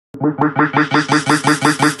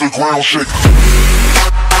Make the ground shake.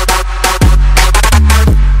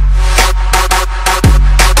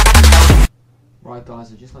 Right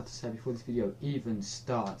guys, I'd just like to say before this video even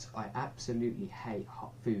starts, I absolutely hate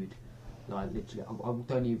hot food. Like literally,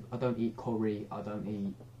 I don't eat curry, I don't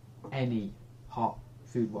eat any hot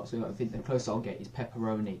food whatsoever. I think the closest I'll get is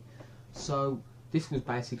pepperoni. So this was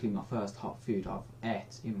basically my first hot food I've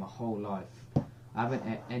ate in my whole life. I haven't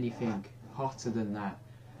ate anything hotter than that.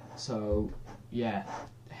 So yeah,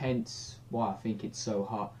 hence why I think it's so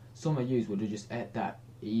hot. Some of you would have just ate that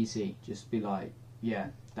easy, just be like, yeah,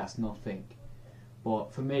 that's nothing.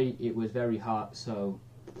 But for me, it was very hot, so,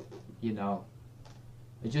 you know,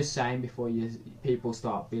 I'm just saying before people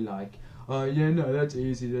start be like, oh yeah, no, that's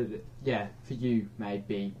easy. Yeah, for you,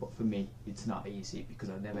 maybe, but for me, it's not easy because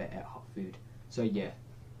I never ate hot food. So yeah,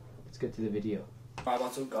 let's get to the video. Right,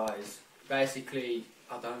 what's up guys? Basically,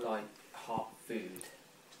 I don't like hot food.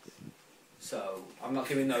 So, I'm not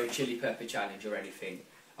doing no chili pepper challenge or anything.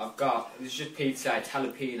 This is just pizza, it's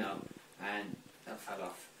jalapeno, and that fell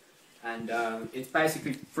off. And it's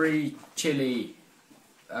basically free chili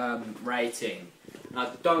rating. And I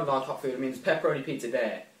don't like hot food. I mean, there's pepperoni pizza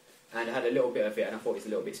there, and I had a little bit of it, and I thought it was a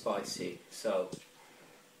little bit spicy. So,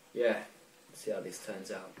 yeah, let's see how this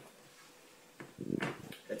turns out.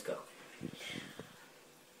 Let's go.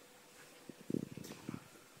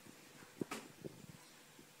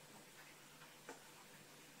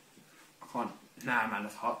 Come on. Nah, man,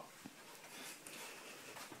 that's hot.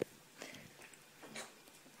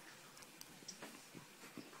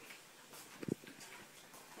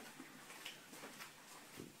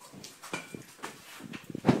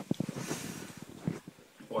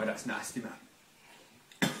 Boy, that's nasty, man.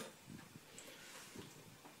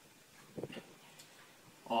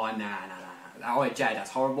 Oh, nah. Oh, Jay,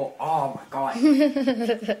 that's horrible. Oh, my God.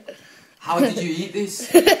 How did you eat this?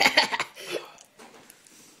 Did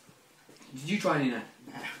you try any?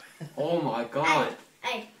 Oh, my God.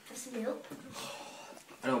 Hey, have some milk.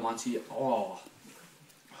 I don't want to eat. Oh.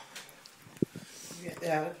 You get the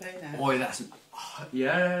jalapeno. Boy, that's...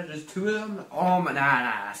 Yeah, there's two of them. Oh, nah,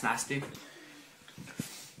 that's nasty.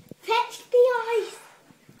 Fetch the ice.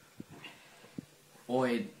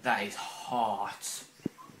 Boy, that is hot.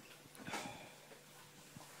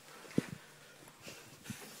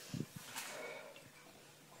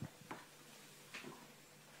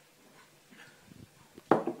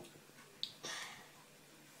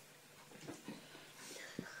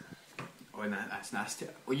 Boy, that's nasty.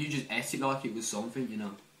 Well, you just ate it like it was something, you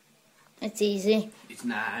know. It's easy. It's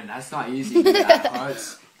nah, that's not easy. That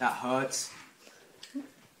hurts. That hurts.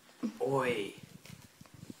 Oi.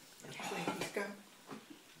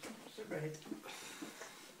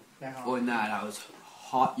 Oh, nah, that was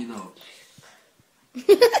hot, you know.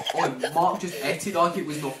 Oh, Mark just ate it like it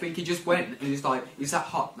was nothing. He just went and he was like, is that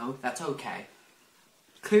hot? No, that's okay.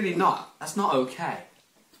 Clearly not. That's not okay.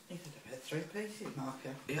 You could have had 3 pieces, Marco.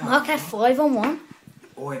 Yeah, Mark had 5 on one.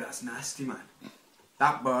 Boy, that's nasty, man.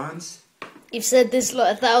 That burns. You've said this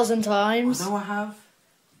like 1,000 I times. know I have.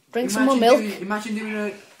 Bring some more milk. Imagine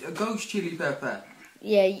doing a ghost chili pepper.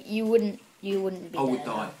 Yeah, you wouldn't be I would there,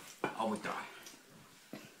 die. I would die.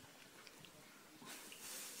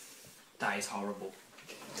 That is horrible.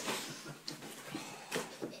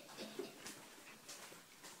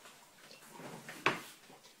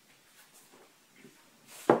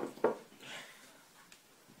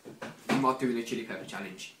 I'm not doing a chili pepper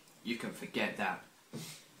challenge. You can forget that.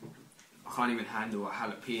 I can't even handle a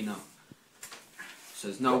jalapeno. So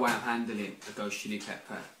there's no way I'm handling a ghost chili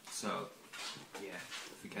pepper. So, yeah,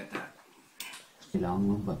 forget that. Long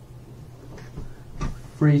one, but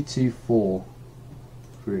 3, 2, 4.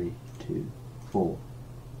 3, 2, 4.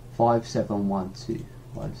 5, 7, 1, 2.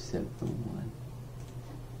 5, 7,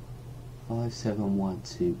 1. 5, 7, 1,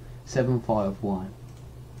 2. 7, 5, 1.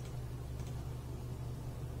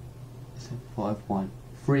 7, 5, 1.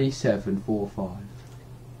 3, 7, 4, 5.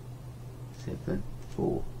 7,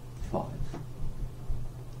 4, 5.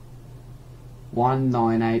 1,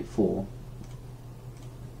 9, 8, 4.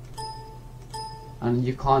 And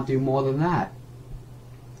you can't do more than that.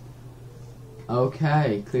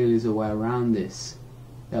 Okay, clearly there's a way around this.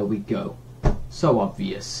 There we go. So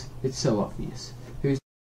obvious. It's so obvious.